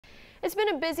It's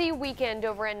been a busy weekend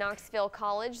over at Knoxville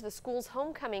College. The school's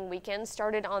homecoming weekend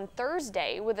started on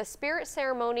Thursday with a spirit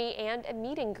ceremony and a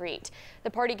meet and greet.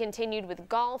 The party continued with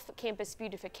golf, campus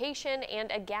beautification,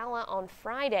 and a gala on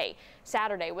Friday.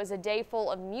 Saturday was a day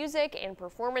full of music and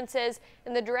performances,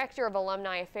 and the director of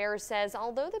Alumni Affairs says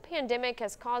although the pandemic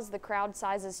has caused the crowd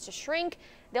sizes to shrink,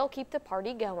 they'll keep the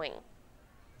party going.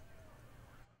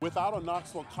 Without a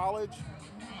Knoxville College,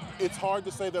 it's hard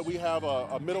to say that we have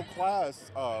a middle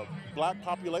class black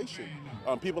population.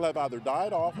 People have either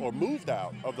died off or moved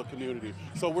out of the community.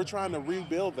 So we're trying to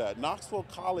rebuild that. Knoxville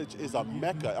College is a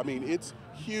mecca. I mean, it's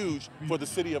huge for the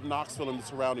city of Knoxville and the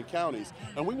surrounding counties.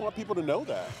 And we want people to know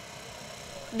that.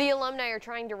 The alumni are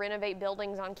trying to renovate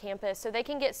buildings on campus so they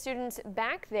can get students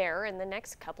back there in the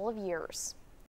next couple of years.